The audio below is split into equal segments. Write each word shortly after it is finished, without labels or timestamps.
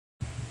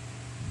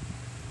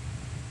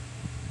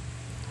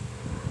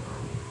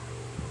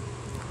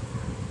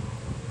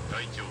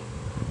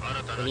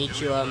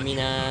Konnichiwa,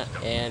 Mina,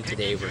 and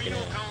today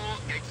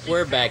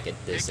we're back at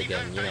this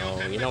again,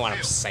 you know what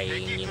I'm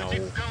saying,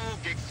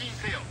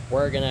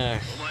 we're gonna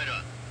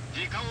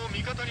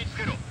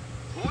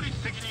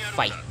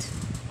fight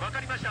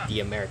the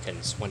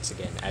Americans once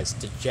again as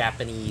the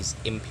Japanese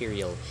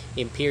Imperial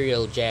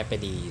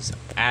Japanese,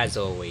 as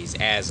always,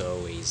 as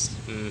always.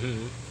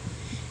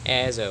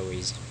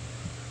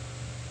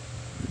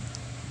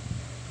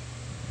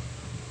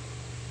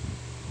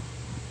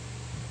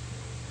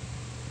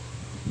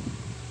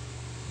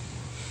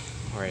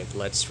 Alright,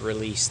 let's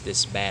release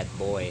this bad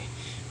boy.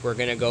 We're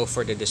gonna go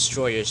for the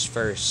destroyers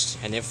first,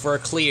 and if we're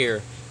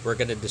clear, we're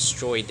gonna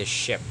destroy the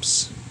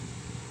ships.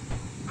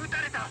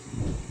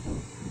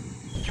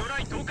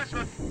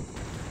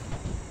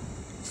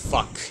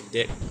 Fuck,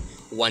 that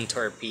one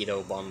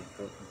torpedo bomb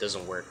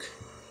doesn't work.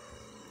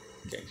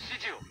 Okay.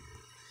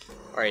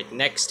 Alright,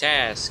 next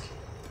task.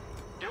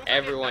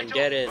 Everyone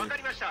get in.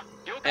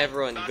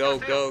 Everyone go,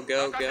 go,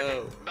 go,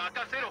 go.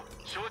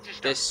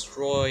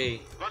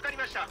 Destroy.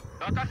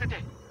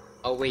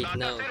 Oh wait,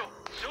 no.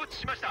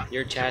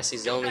 Your task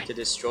is only to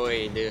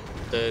destroy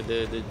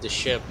the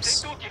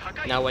ships.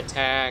 Now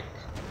attack.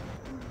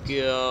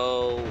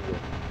 Go.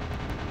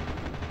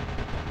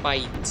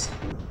 Fight.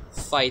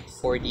 Fight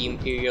for the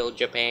Imperial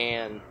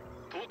Japan.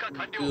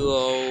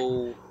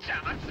 Go.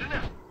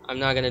 I'm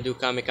not gonna do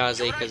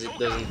kamikaze because it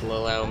doesn't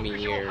allow me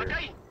here.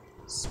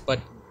 But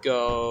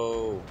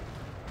go.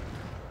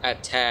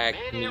 Attack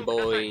me,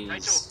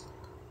 boys.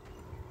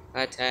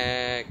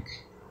 Attack.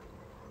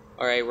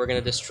 Alright, we're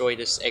gonna destroy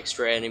this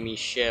extra enemy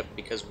ship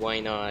because why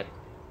not?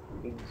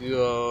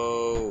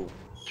 Go.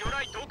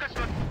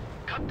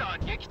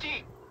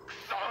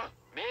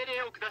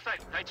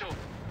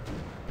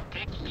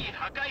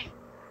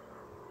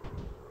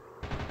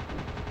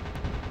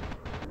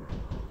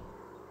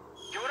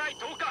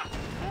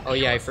 Oh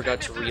yeah, I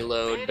forgot to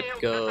reload, but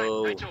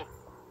go.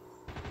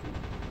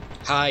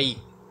 Hi.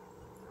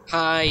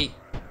 Hi.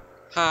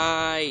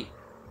 Hi.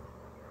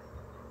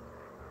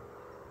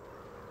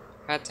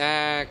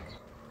 Attack.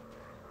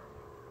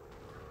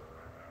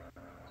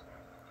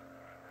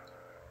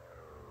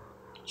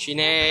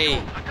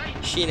 Shine.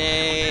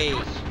 Shine.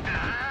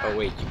 Oh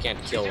wait, you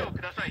can't kill him.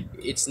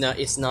 It's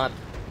not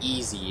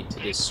easy to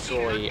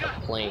destroy a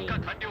plane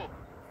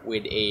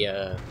with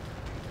a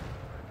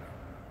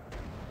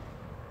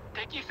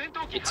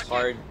it's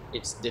hard,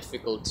 it's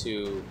difficult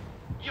to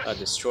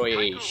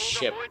destroy a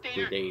ship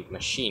with a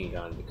machine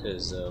gun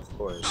because of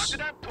course,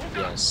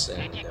 yes,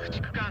 and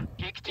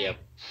yep.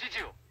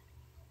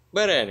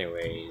 But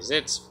anyways,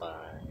 it's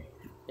fine.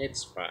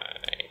 It's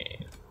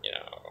fine,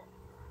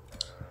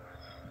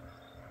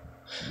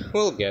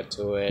 We'll get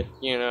to it,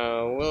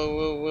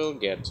 we'll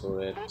get to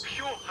it.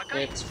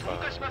 It's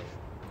fine.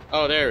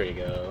 Oh, there we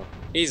go.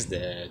 He's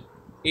dead.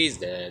 He's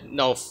dead.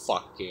 No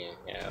fucking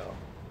hell.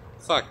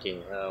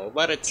 Fucking hell,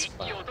 but it's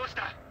fine.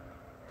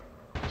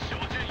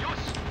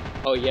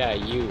 Oh yeah,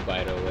 you,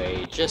 by the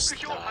way, just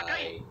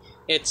die.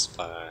 It's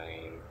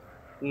fine.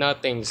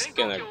 Nothing's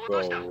gonna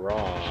go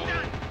wrong.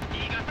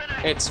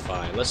 It's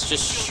fine. Let's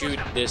just shoot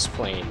this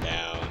plane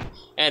down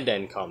and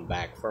then come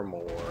back for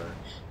more.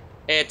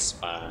 It's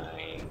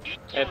fine.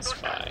 It's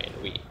fine.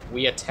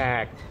 We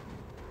attack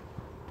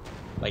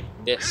like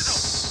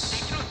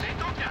this.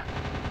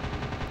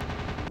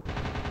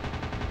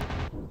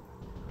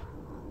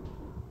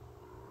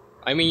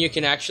 I mean, you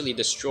can actually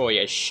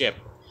destroy a ship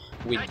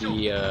with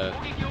a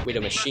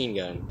machine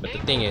gun, but the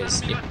thing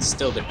is, it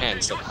still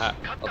depends of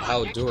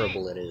how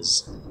durable it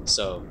is.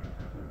 So,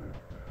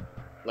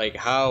 like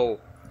how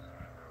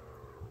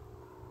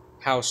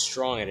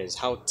strong it is,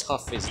 how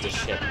tough is the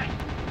ship.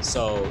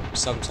 So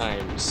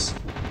sometimes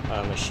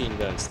machine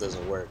guns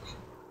doesn't work,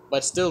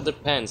 but still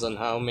depends on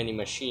how many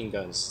machine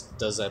guns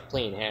does a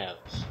plane have.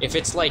 If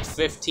it's like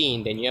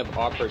 15, then you have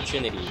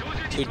opportunity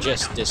to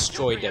just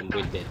destroy them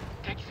with it.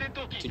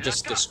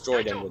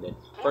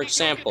 For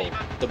example,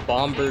 the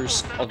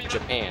bombers of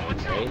Japan,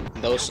 right?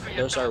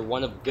 Those are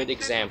one of good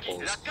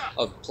examples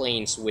of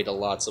planes with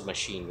lots of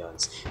machine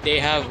guns. They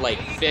have like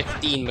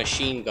 15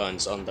 machine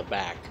guns on the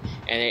back,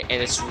 and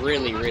it's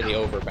really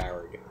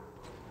overpowered.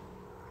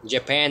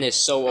 Japan is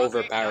so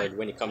overpowered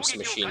when it comes to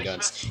machine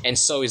guns, and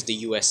so is the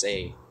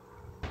USA.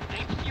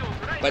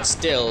 But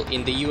still,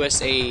 in the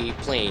USA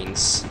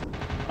planes,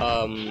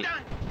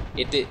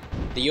 the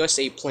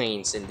USA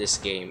planes in this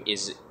game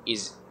is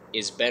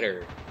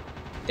better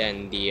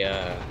than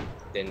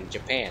than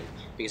Japan,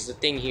 because the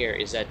thing here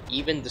is that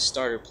even the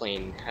starter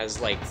plane has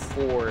like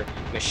 4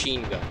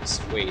 machine guns.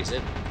 Wait, is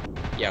it?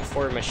 Yeah,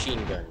 4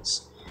 machine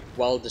guns,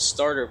 while the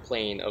starter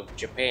plane of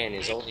Japan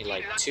is only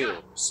like 2.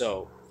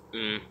 So,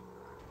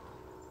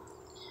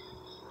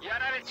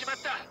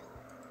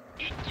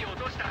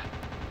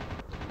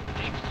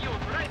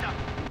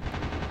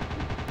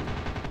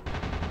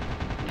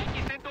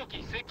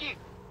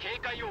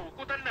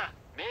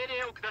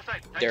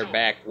 they're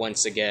back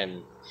once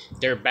again.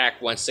 They're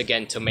back once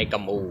again to make a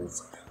move.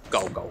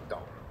 Go, go, go.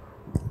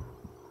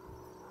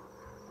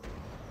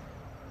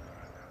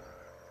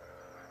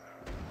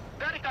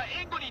 誰か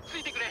援護につ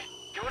いてくれ。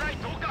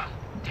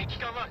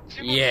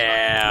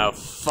Yeah,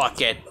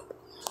 fuck it.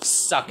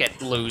 Suck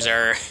it,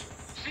 loser.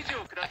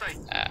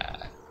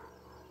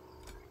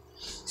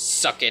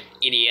 Suck it,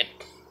 idiot.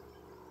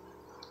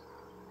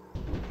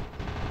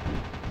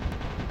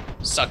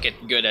 Suck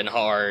it good and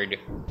hard.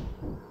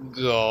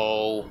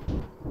 Go.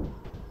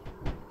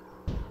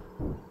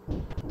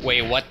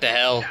 Wait, what the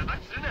hell?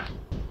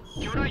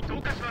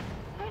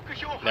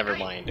 Never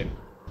mind.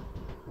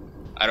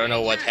 I don't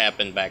know what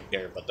happened back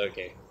there, but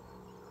okay.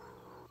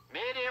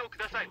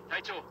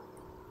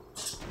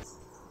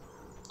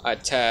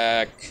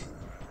 Attack.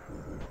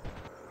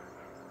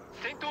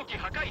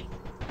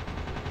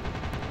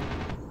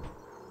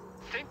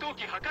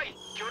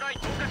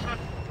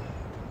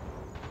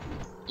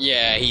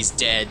 Yeah, he's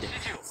dead.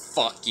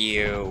 Fuck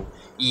you.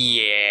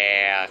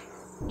 Yeah.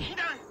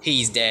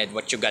 He's dead.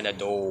 What you gonna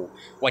do?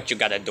 What you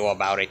gonna do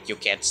about it? You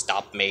can't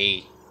stop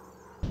me.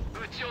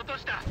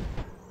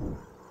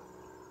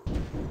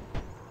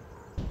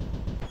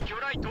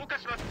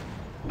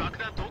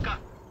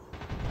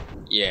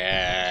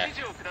 Yeah.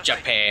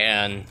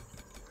 Japan.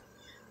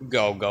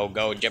 Go, go,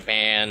 go,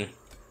 Japan.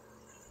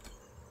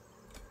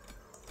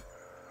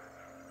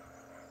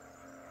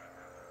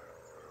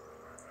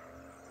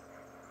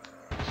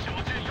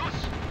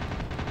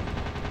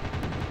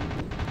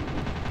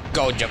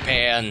 Go,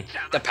 Japan.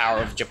 The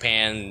power of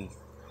Japan.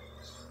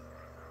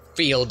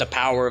 Feel the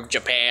power of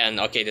Japan.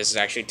 Okay, this is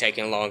actually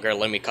taking longer.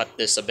 Let me cut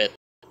this a bit.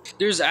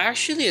 There's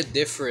actually a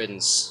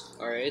difference,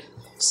 alright?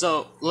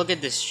 So, look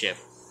at this ship.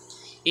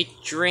 It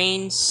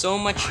drains so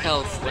much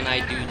health when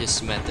I do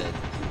this method.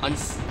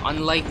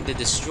 Unlike the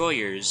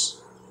destroyers,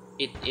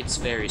 it's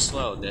very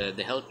slow.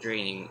 The health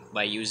draining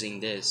by using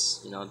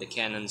this, you know, the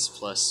cannons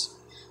plus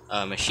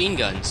machine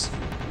guns,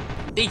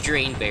 they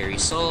drain very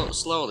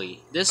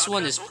slowly. This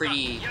one is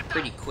pretty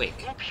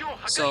quick.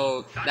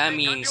 So that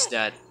means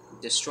that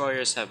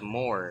destroyers have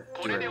more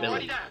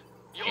durability.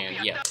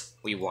 And yeah,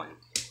 we won.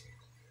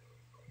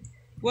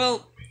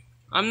 Well,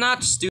 I'm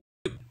not stupid.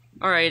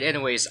 Alright,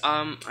 anyways,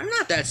 I'm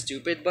not that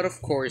stupid, but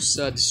of course,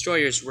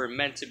 destroyers were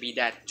meant to be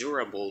that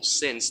durable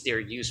since they're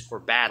used for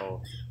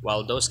battle,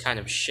 while those kind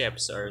of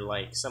ships are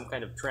like some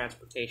kind of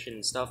transportation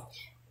and stuff.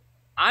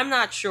 I'm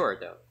not sure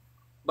though.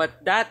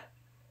 But that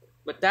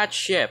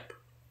ship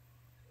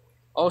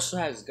also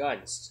has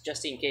guns,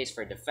 just in case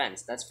for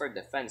defense. That's for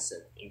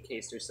defensive, in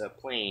case there's a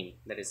plane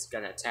that is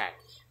gonna attack.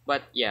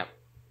 But yeah.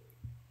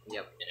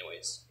 Yep,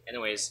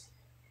 anyways.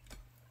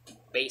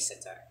 Base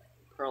attack.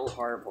 Pearl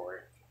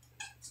Harbor.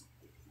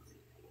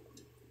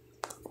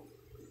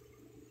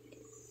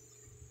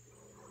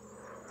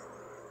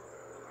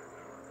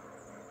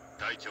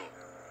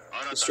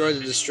 Destroy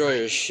the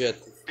destroyer, shit.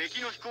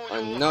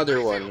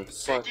 Another one,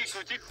 fuck.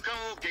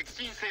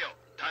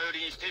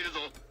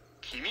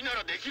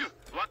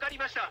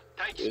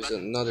 There's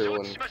another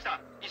one.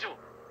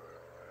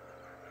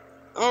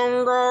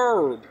 On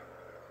guard!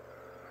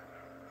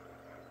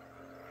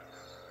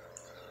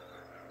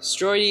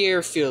 Destroy the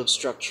airfield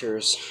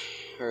structures.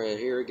 Alright,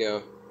 here we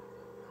go.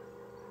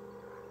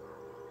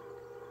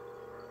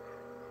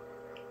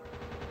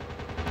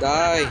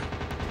 Die!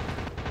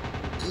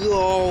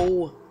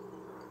 Go!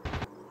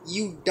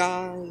 You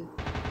die!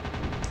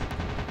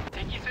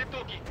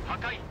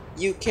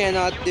 You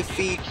cannot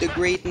defeat the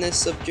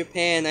greatness of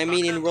Japan. I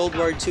mean, in World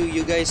War II,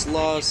 you guys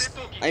lost.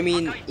 I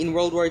mean, in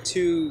World War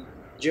II,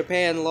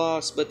 Japan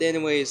lost. But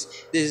anyways,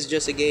 this is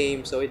just a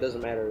game, so it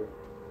doesn't matter.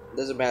 It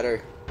doesn't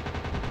matter.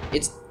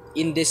 It's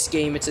in this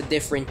game, it's a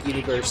different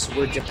universe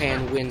where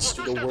Japan wins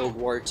to the World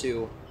War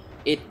II.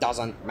 It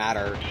doesn't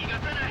matter.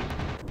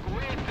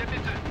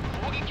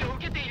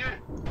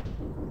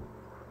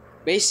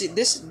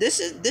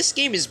 This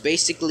game is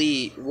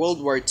basically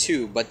World War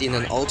II, but in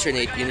an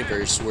alternate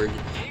universe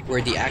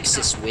where the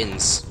Axis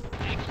wins,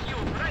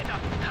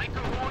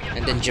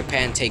 and then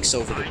Japan takes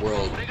over the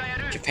world.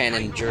 Japan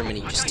and Germany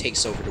just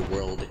takes over the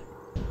world.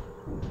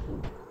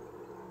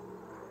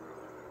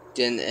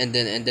 Then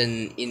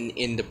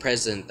in the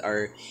present,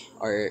 our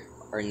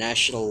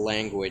national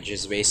language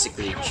is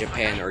basically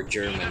Japan or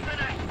German,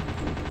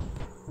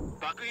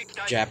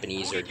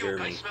 Japanese or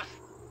German.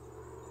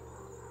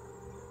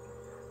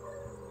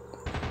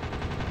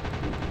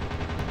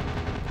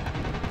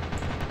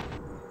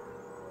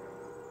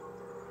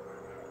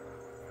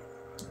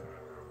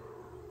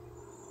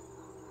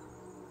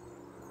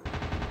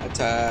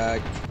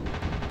 Attack.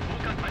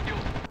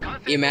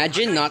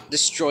 Imagine not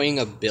destroying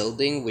a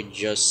building with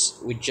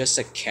just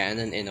a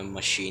cannon and a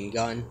machine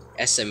gun.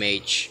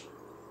 SMH.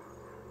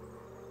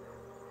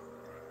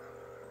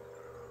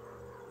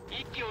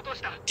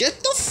 Get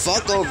the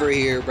fuck over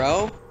here,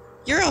 bro.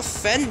 You're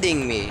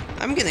offending me.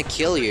 I'm gonna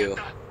kill you.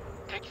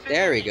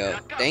 There we go.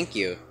 Thank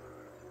you.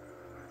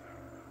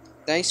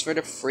 Thanks for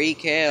the free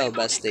kill,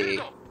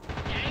 bestie.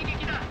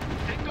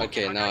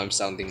 Okay, now I'm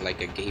sounding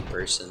like a gay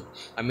person.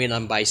 I mean,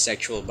 I'm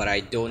bisexual, but I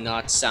do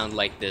not sound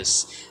like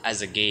this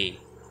as a gay.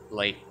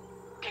 Like,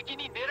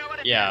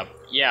 yeah,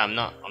 I'm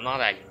not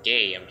that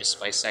gay. I'm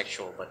just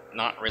bisexual, but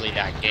not really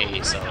that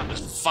gay. So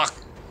just fuck.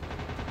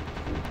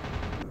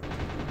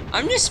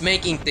 I'm just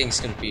making things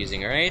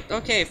confusing, alright?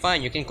 Okay,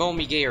 fine, you can call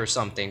me gay or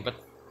something, but...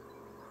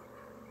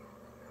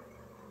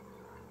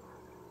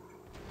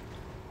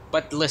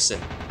 But listen,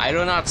 I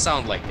do not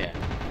sound like that.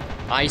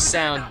 I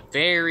sound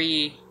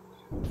very,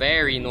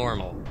 very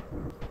normal.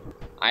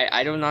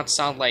 I do not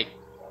sound like,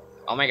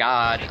 oh my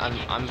god,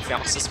 I'm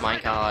Theoxist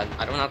Minecon.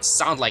 I do not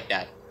sound like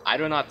that. I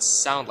do not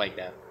sound like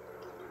that.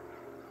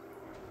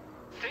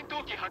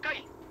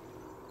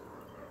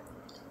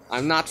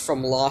 I'm not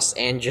from Los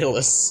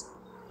Angeles.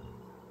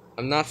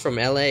 I'm not from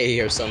LA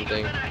or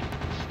something.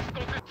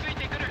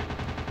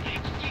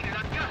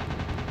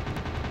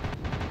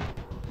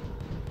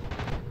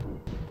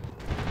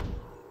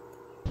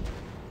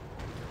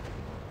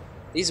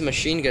 These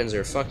machine guns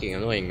are fucking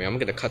annoying me. I'm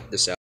gonna cut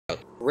this out.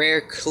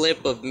 Rare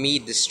clip of me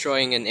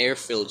destroying an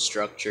airfield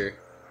structure.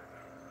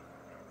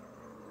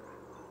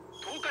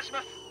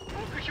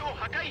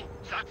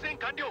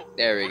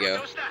 There we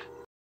go.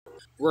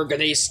 We're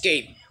gonna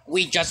escape.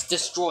 We just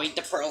destroyed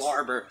the Pearl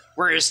Harbor.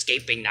 We're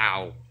escaping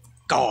now.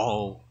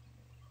 Go.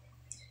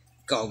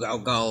 Go, go,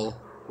 go.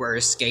 We're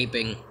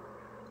escaping.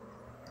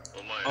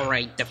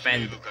 Alright,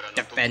 defend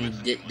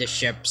the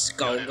ships.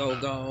 Go, go,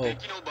 go.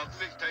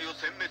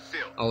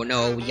 Oh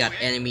no, we got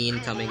enemy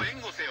incoming.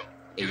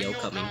 Ayo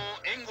coming.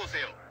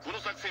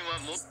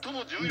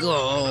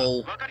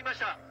 Go.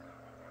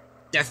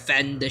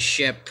 Defend the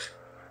ship.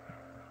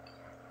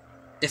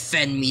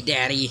 Defend me,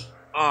 daddy.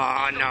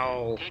 Oh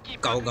no.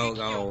 Go, go,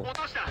 go.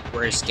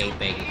 We're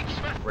escaping.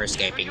 We're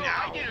escaping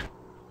now.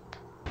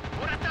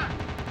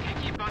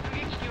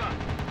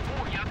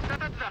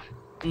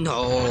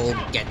 No,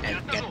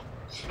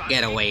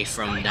 get away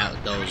from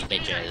those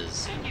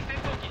bitches.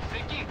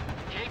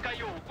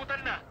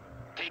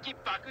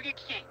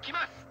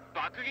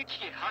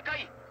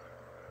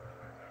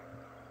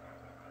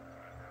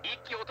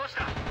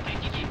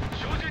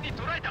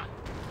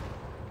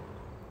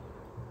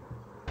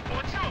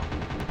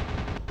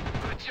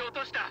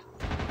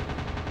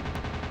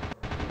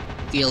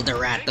 Feel the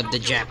wrath of the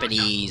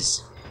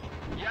Japanese.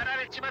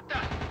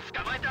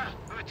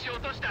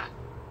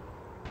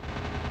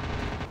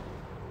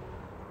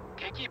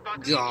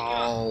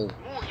 Go!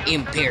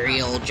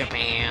 Imperial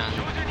Japan!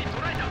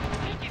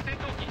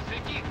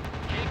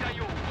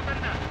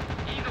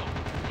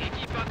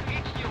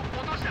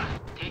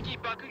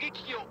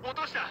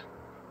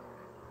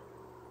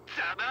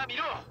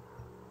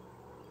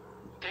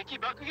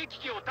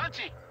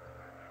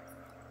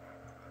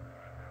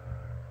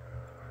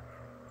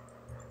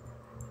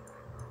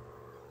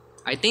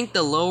 I think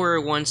the lower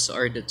ones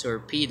are the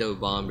torpedo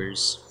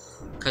bombers.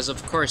 Because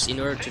of course, in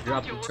order to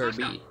drop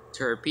the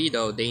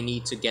torpedo, they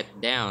need to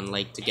get down,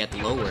 like to get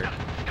lower.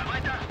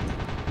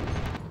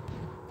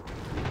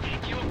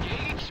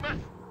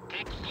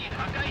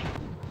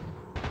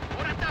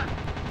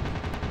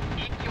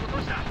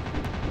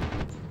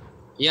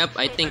 Yep,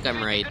 I think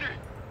I'm right.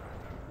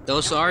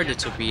 Those are the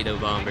torpedo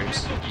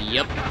bombers.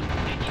 Yep.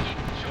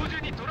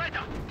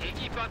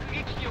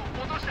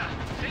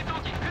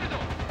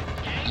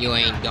 You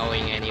ain't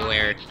going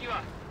anywhere.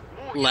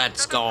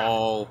 Let's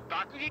go.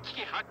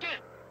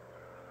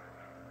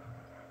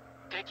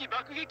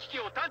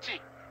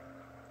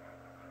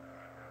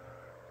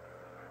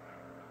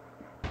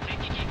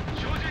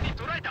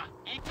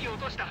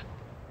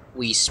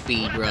 We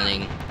speed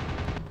running.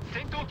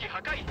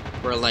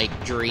 We're like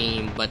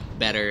Dream, but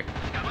better.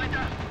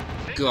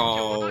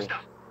 Go.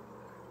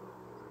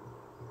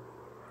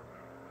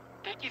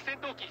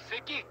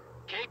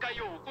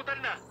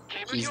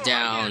 He's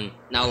down.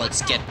 Now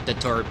let's get the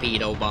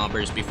torpedo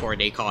bombers before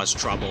they cause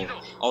trouble.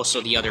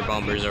 Also the other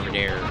bombers over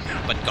there.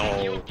 But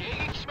go.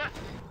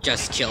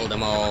 Just kill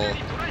them all.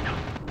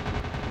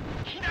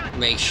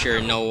 Make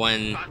sure no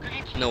one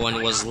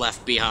was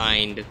left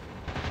behind.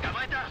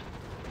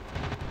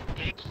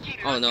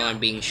 Oh no, I'm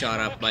being shot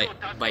up by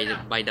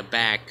the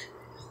back.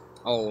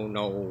 Oh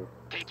no.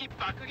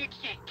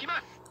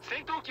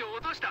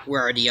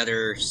 Where are the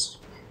others?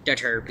 The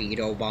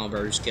torpedo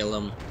bombers, kill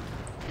them.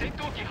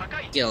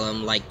 Kill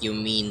them like you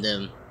mean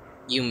them.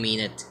 You mean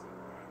it.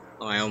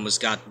 Oh, I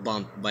almost got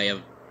bumped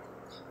by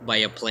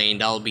a plane.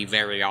 That'll be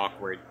very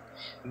awkward.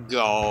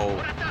 Go.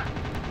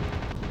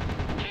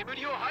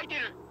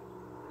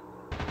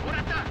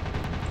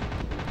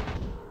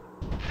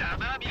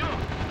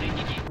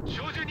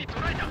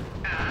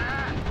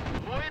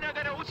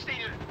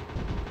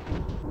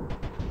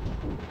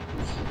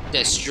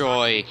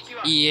 Destroy.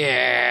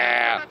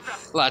 Yeah.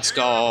 Let's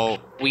go.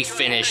 We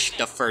finished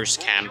the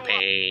first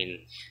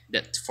campaign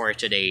for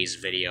today's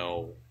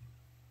video.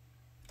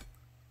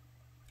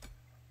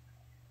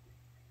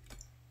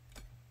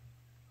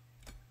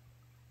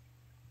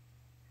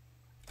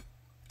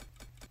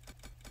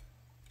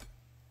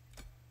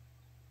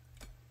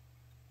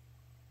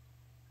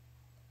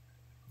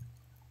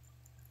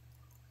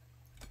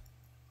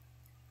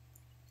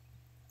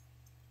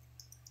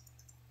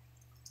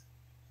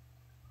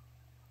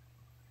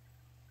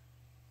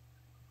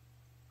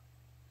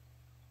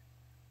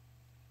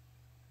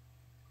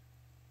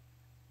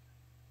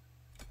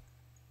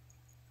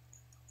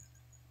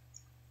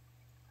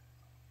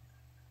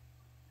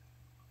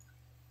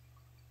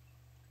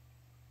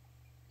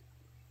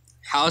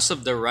 House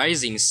of the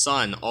Rising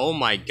Sun. Oh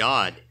my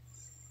god.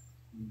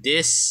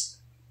 This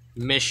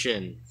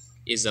mission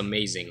is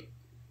amazing.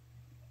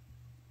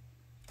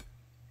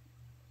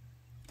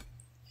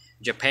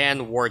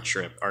 Japan war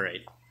trip.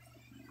 Alright.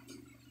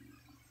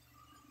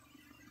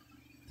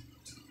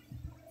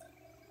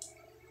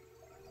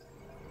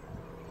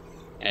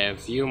 A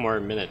few more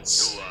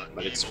minutes,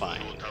 but it's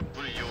fine.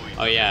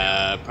 Oh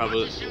yeah,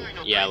 probably,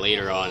 yeah,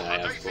 later on I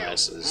have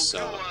classes,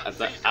 so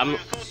I'm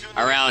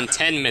around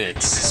 10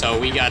 minutes, so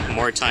we got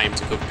more time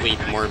to complete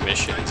more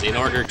missions in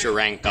order to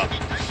rank up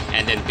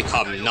and then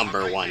become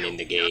 #1 in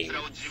the game.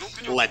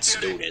 Let's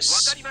do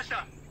this.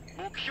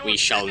 We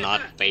shall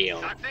not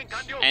fail.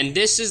 And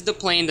this is the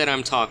plane that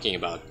I'm talking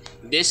about.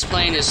 This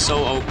plane is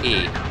so OP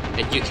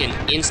that you can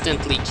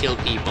instantly kill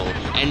people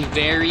and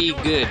very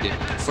good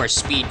for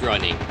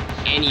speedrunning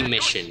any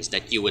missions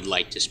that you would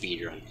like to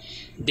speedrun.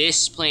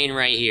 This plane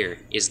right here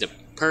is the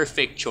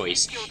perfect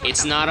choice.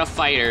 It's not a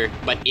fighter,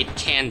 but it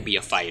can be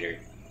a fighter.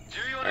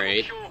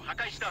 Alright?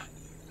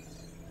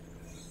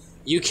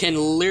 You can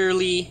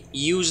literally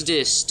use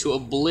this to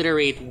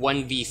obliterate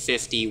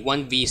 1v50,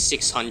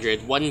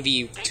 1v600,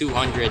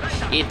 1v200.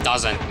 It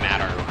doesn't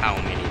matter how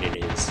many it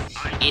is.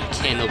 It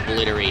can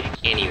obliterate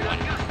anyone.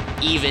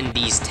 Even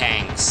these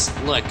tanks.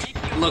 Look at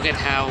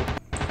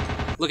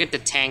the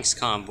tanks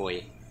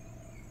convoy.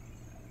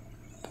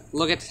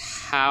 Look at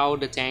how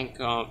the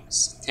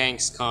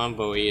tanks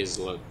convoy is.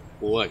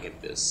 Look at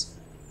this.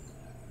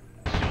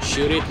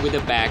 Shoot it with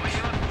the back.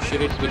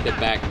 Shoot it with the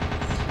back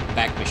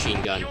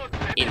machine gun.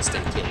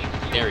 Instant kill.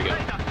 There we go.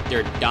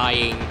 They're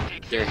dying.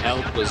 Their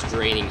health was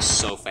draining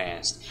so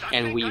fast,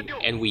 and we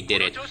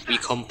did it. We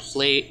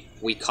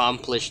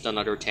accomplished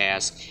another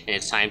task, and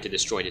it's time to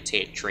destroy the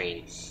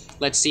train.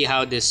 Let's see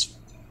how this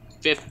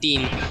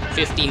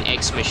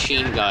 15x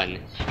machine gun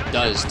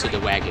does to the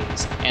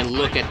wagons. And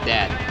look at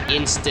that.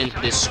 Instant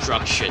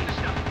destruction.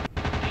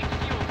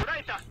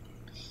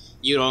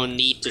 You don't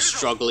need to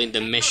struggle in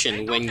the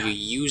mission when you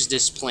use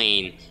this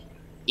plane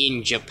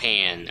in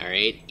Japan,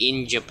 alright?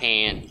 In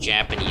Japan,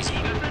 Japanese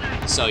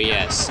mode. So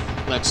yes,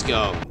 let's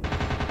go.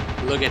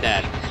 Look at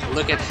that.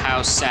 Look at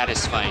how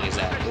satisfying is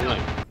that. Look.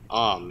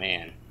 Oh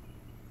man.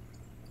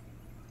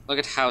 Look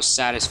at how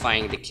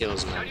satisfying the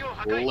kills, man.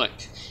 Look.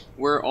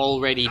 We're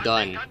already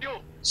done.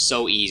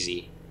 So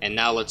easy. And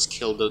now let's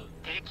kill them.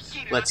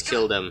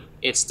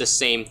 It's the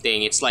same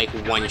thing. It's like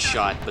one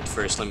shot, but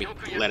first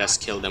let us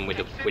kill them with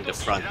the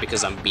front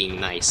because I'm being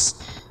nice.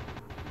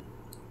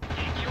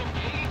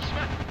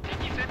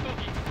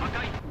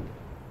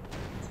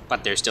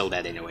 But they're still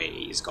dead anyway.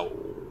 Let's go.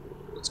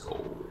 Let's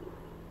go.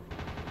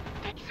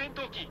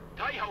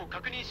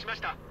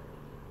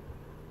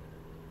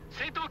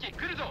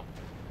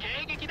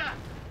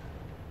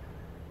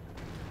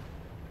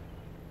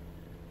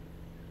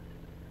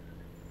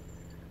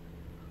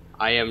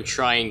 I am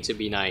trying to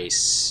be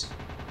nice.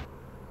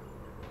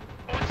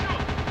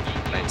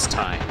 But it's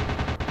time.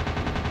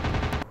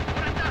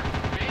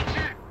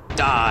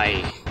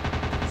 Die!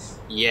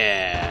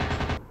 Yeah.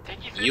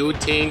 You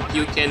think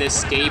you can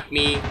escape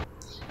me?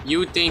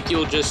 You think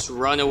you'll just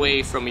run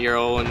away from your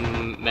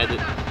own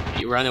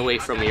run away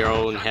from your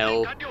own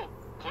hell?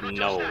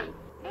 No.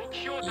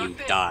 You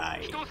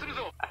die.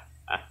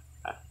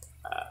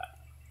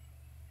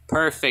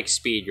 Perfect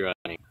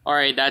speedrunning.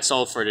 Alright, that's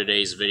all for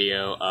today's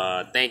video.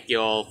 Thank you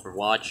all for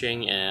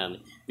watching, and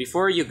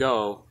before you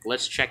go,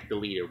 let's check the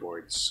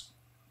leaderboards.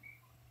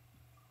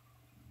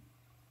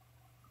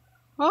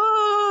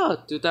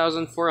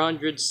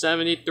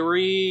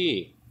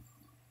 2,473!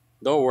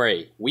 Don't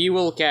worry, we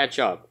will catch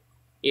up.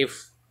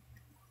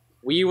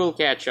 We will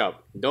catch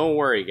up. Don't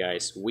worry,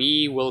 guys.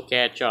 We will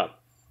catch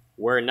up.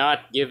 We're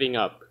not giving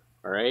up,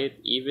 alright?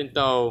 Even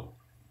though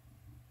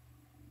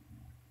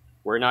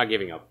we're not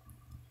giving up.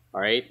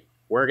 Alright?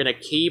 We're gonna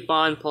keep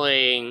on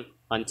playing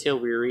until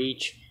we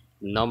reach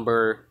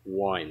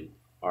 #1.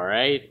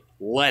 Alright?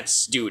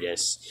 Let's do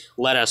this.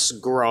 Let us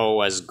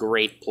grow as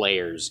great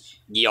players.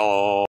 Yo!